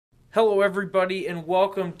Hello, everybody, and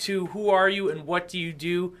welcome to Who Are You and What Do You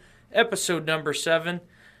Do, episode number 7.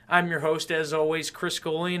 I'm your host, as always, Chris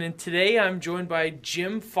Golian, and today I'm joined by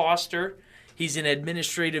Jim Foster. He's in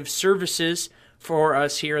Administrative Services for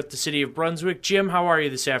us here at the City of Brunswick. Jim, how are you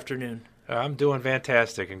this afternoon? I'm doing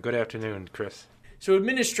fantastic, and good afternoon, Chris. So,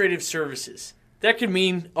 Administrative Services, that could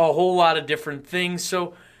mean a whole lot of different things.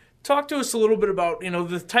 So, talk to us a little bit about,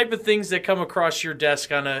 the type of things that come across your desk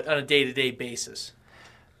on a day-to-day basis.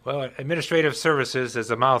 Well, administrative services is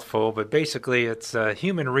a mouthful, but basically it's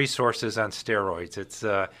human resources on steroids. It's,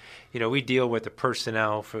 we deal with the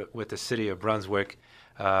personnel with the City of Brunswick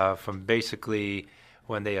from basically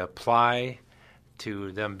when they apply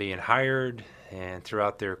to them being hired and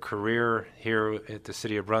throughout their career here at the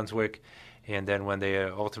City of Brunswick, and then when they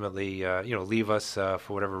ultimately, leave us for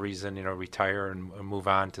whatever reason, retire and move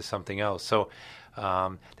on to something else. So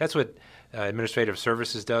that's what administrative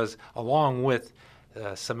services does, along with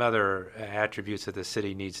some other attributes that the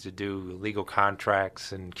city needs to do, legal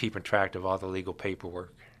contracts and keeping track of all the legal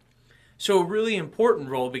paperwork. So a really important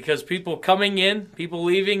role because people coming in, people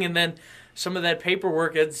leaving, and then some of that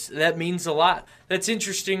paperwork, that means a lot. That's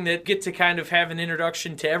interesting that get to kind of have an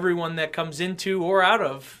introduction to everyone that comes into or out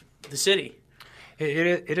of the city.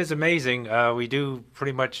 It is amazing. We do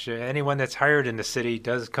pretty much anyone that's hired in the city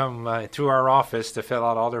does come through our office to fill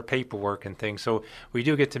out all their paperwork and things. So we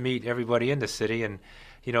do get to meet everybody in the city. And,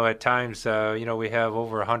 at times, we have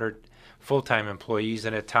over 100 full-time employees.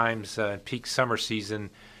 And at times, peak summer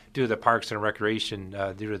season, due to the Parks and Recreation,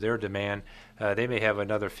 due to their demand, they may have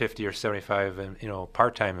another 50 or 75,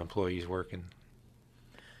 part-time employees working.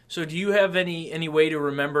 So do you have any way to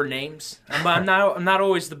remember names? I'm not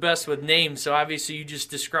always the best with names, so obviously you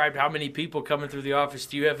just described how many people coming through the office.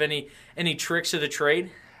 Do you have any tricks of the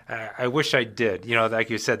trade? I wish I did. Like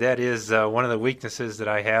you said, that is one of the weaknesses that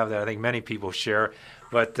I have that I think many people share.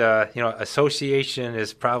 But, association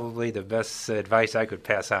is probably the best advice I could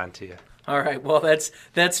pass on to you. All right, well,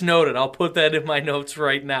 that's noted. I'll put that in my notes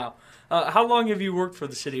right now. How long have you worked for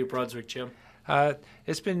the City of Brunswick, Jim?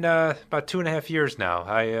 It's been about 2.5 years now.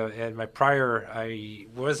 I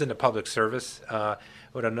was in the public service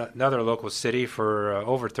with another local city for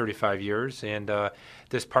over 35 years, and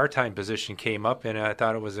this part-time position came up, and I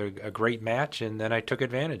thought it was a great match, and then I took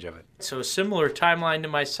advantage of it. So a similar timeline to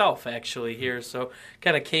myself, actually, here. So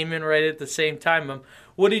kind of came in right at the same time.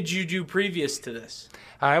 What did you do previous to this?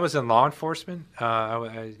 I was in law enforcement. I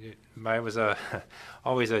was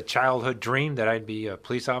always a childhood dream that I'd be a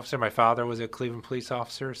police officer. My father was a Cleveland police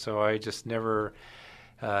officer, so I just never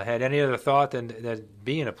had any other thought than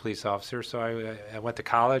being a police officer. So I went to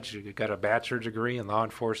college, got a bachelor's degree in law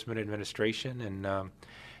enforcement administration, and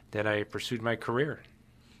then I pursued my career.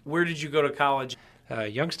 Where did you go to college?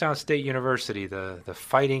 Youngstown State University, the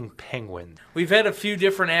Fighting Penguin. We've had a few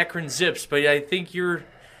different Akron Zips, but I think you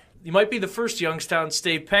might be the first Youngstown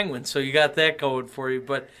State Penguin, so you got that going for you.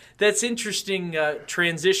 But that's interesting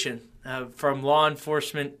transition from law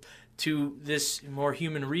enforcement to this more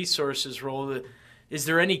human resources role. Is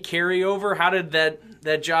there any carryover? How did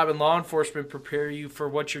that job in law enforcement prepare you for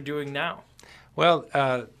what you're doing now?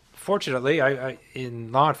 Well, fortunately, I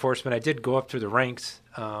in law enforcement, I did go up through the ranks.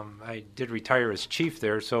 I did retire as chief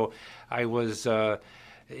there, so I was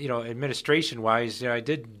administration-wise, I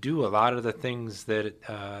did do a lot of the things that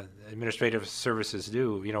administrative services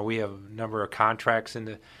do. We have a number of contracts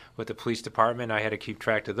with the police department. I had to keep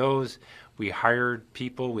track of those. We hired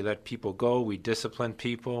people. We let people go. We disciplined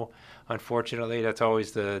people. Unfortunately, that's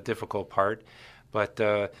always the difficult part. But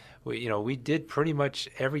we did pretty much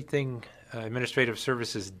everything administrative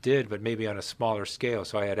services did, but maybe on a smaller scale.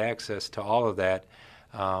 So I had access to all of that.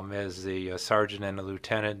 As the sergeant and a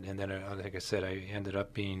lieutenant, and then, like I said, I ended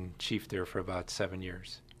up being chief there for about 7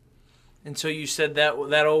 years. And so you said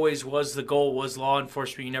that always was the goal, was law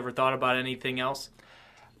enforcement. You never thought about anything else?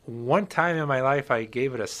 One time in my life, I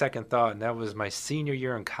gave it a second thought, and that was my senior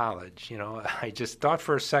year in college. I just thought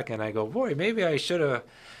for a second, I go, boy, maybe I should have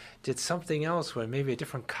did something else with maybe a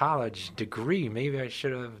different college degree. Maybe I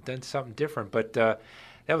should have done something different. But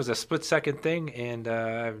that was a split-second thing, and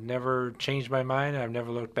I've never changed my mind. I've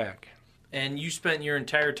never looked back. And you spent your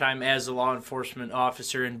entire time as a law enforcement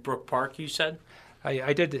officer in Brook Park, you said?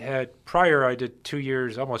 I did 2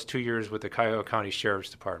 years, almost 2 years with the Cuyahoga County Sheriff's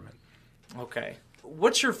Department. Okay.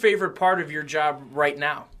 What's your favorite part of your job right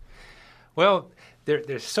now? Well,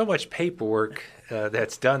 there's so much paperwork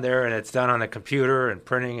that's done there, and it's done on the computer and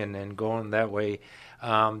printing and going that way,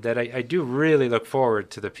 that I do really look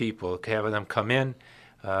forward to the people, having them come in.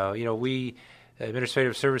 We,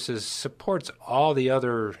 Administrative Services, supports all the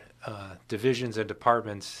other divisions and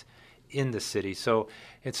departments in the city. So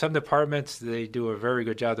in some departments, they do a very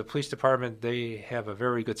good job. The police department, they have a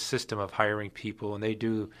very good system of hiring people, and they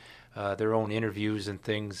do their own interviews and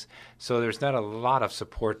things. So there's not a lot of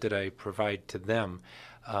support that I provide to them.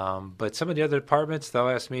 But some of the other departments, they'll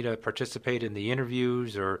ask me to participate in the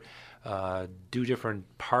interviews or do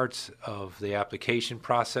different parts of the application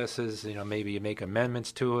processes. Maybe make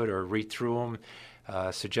amendments to it or read through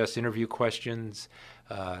them, suggest interview questions.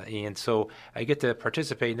 And so I get to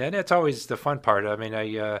participate in that. And that's always the fun part. I mean,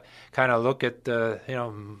 I kind of look at the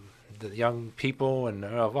young people and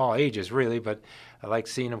of all ages, really, but I like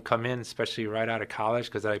seeing them come in, especially right out of college,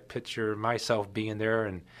 because I picture myself being there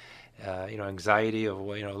and, anxiety of,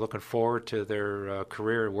 looking forward to their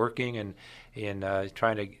career working and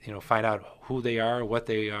trying to, find out who they are, what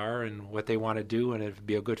they are, and what they want to do, and it'd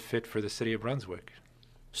be a good fit for the city of Brunswick.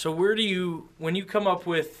 So where do you, when you come up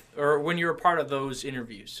with, or when you're a part of those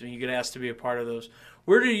interviews, so you get asked to be a part of those,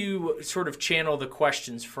 where do you sort of channel the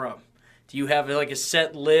questions from? Do you have like a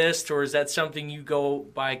set list, or is that something you go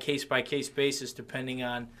by case-by-case basis depending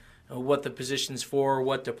on what the position's for or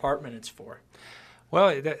what department it's for?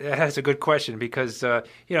 Well, that's a good question because,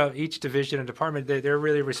 each division and department, they're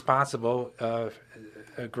really responsible, a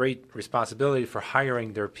great responsibility for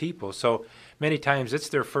hiring their people. So many times it's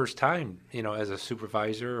their first time, as a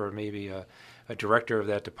supervisor or maybe a director of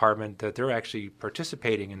that department, that they're actually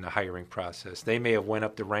participating in the hiring process. They may have went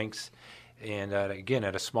up the ranks, and again,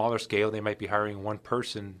 at a smaller scale, they might be hiring one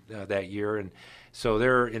person that year, and so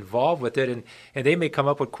they're involved with it, and they may come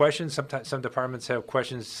up with questions. Sometimes some departments have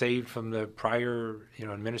questions saved from the prior,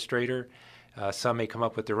 administrator. Some may come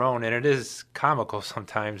up with their own, and it is comical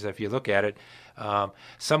sometimes if you look at it.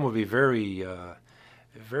 Some would be very,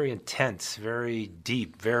 very intense, very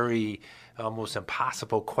deep, very almost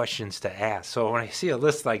impossible questions to ask. So when I see a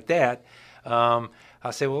list like that,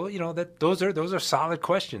 I'll say, well, those are solid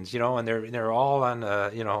questions, and they're all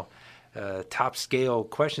on, top scale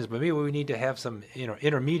questions. But maybe we need to have some,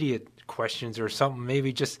 intermediate questions or something.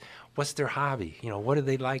 Maybe just what's their hobby? What do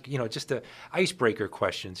they like? Just the icebreaker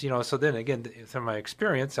questions. So then again, from my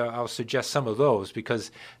experience, I'll suggest some of those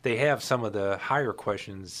because they have some of the higher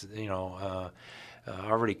questions,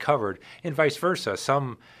 already covered, and vice versa.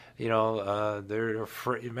 Some. They're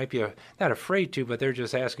afraid, might be not afraid to, but they're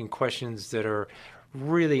just asking questions that are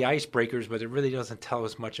really icebreakers, but it really doesn't tell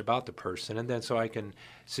us much about the person. And then so I can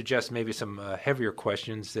suggest maybe some heavier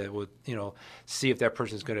questions that would, see if that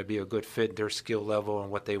person's going to be a good fit, their skill level,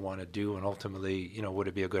 and what they want to do, and ultimately, would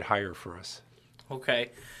it be a good hire for us?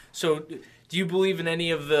 Okay, so do you believe in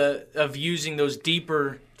any of using those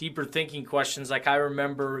deeper thinking questions? Like I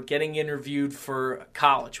remember getting interviewed for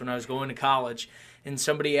college when I was going to college, and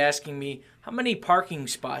somebody asking me, how many parking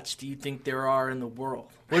spots do you think there are in the world?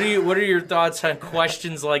 What are your thoughts on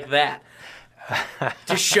questions like that?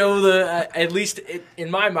 To show at least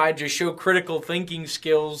in my mind, just show critical thinking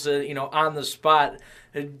skills, on the spot.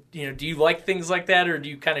 Do you like things like that, or do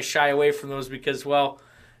you kind of shy away from those because, while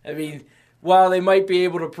they might be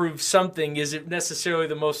able to prove something, is it necessarily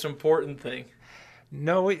the most important thing?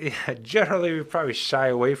 No, generally we probably shy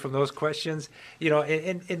away from those questions,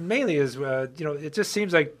 and mainly is, it just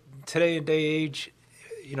seems like today and day age,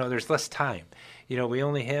 there's less time. We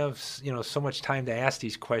only have, so much time to ask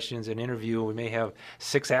these questions and interview. We may have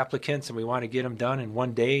 6 applicants and we want to get them done in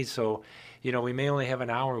one day. So, we may only have an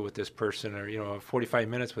hour with this person or, 45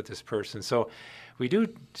 minutes with this person. So we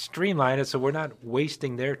do streamline it so we're not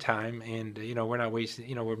wasting their time and, we're not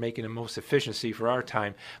wasting, we're making the most efficiency for our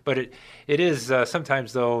time. But it is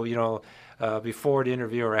sometimes, though, before the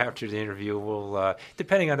interview or after the interview, we'll,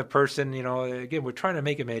 depending on the person, again, we're trying to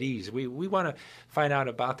make them at ease. We want to find out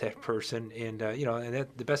about that person and, and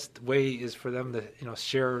that the best way is for them to,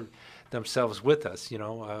 share themselves with us.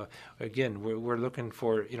 Again, we're looking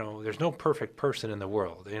for, there's no perfect person in the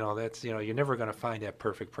world. That's, you're never going to find that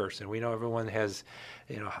perfect person. We know everyone has,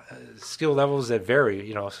 skill levels that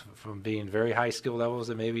vary, from being very high skill levels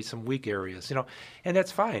and maybe some weak areas, and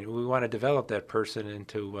that's fine. We want to develop that person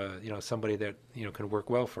into, somebody that, can work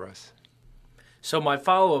well for us. So my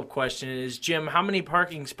follow-up question is, Jim, how many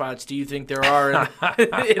parking spots do you think there are in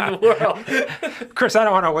the world? Chris, I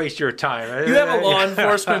don't want to waste your time. You have a law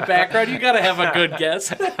enforcement background. You got to have a good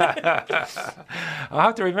guess. I'll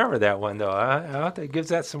have to remember that one, though. I'll have to give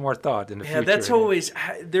that some more thought in the future. Yeah, that's always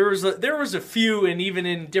there was a few, and even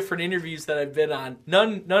in different interviews that I've been on,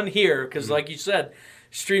 none here, because like you said,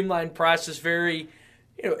 streamlined process, very.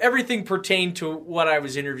 Everything pertained to what I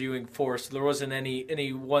was interviewing for, so there wasn't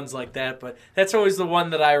any ones like that. But that's always the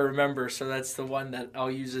one that I remember, so that's the one that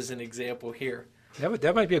I'll use as an example here.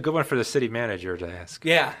 That might be a good one for the city manager to ask.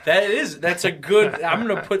 Yeah, that's a good. I'm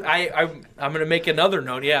gonna make another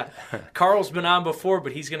note. Yeah, Carl's been on before,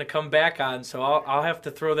 but he's gonna come back on, so I'll have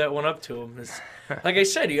to throw that one up to him. Like I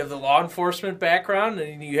said, you have the law enforcement background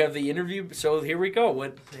and you have the interview. So here we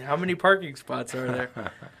go. How many parking spots are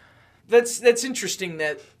there? That's interesting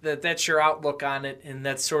that's your outlook on it, and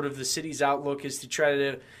that's sort of the city's outlook is to try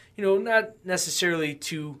to, not necessarily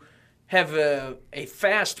to have a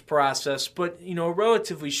fast process, but,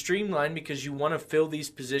 relatively streamlined, because you want to fill these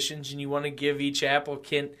positions and you want to give each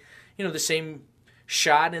applicant, the same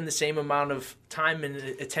shot and the same amount of time and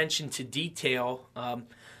attention to detail.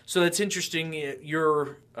 So that's interesting,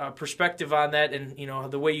 your perspective on that and,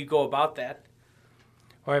 the way you go about that.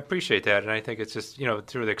 Well, I appreciate that, and I think it's just,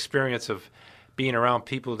 through the experience of being around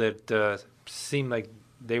people that seem like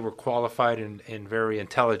they were qualified and very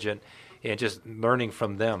intelligent, and just learning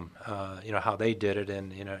from them, how they did it,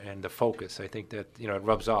 and the focus. I think that it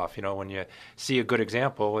rubs off. When you see a good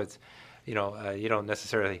example, it's you don't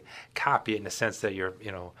necessarily copy it in the sense that you're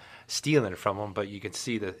stealing it from them, but you can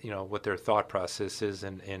see that what their thought process is,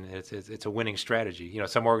 and it's a winning strategy.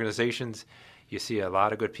 Some organizations, you see a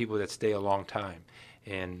lot of good people that stay a long time,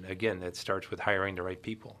 and again, that starts with hiring the right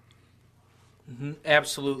people. Mm-hmm.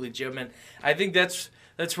 Absolutely, Jim, and I think that's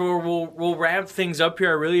where we'll wrap things up here.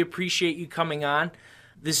 I really appreciate you coming on.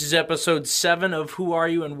 This is episode 7 of Who Are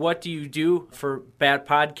You and What Do You Do for BAT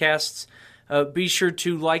Podcasts. Be sure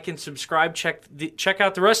to like and subscribe. Check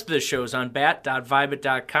out the rest of the shows on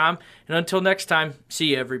bat.vibit.com. And until next time, see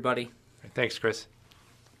you, everybody. Thanks, Chris.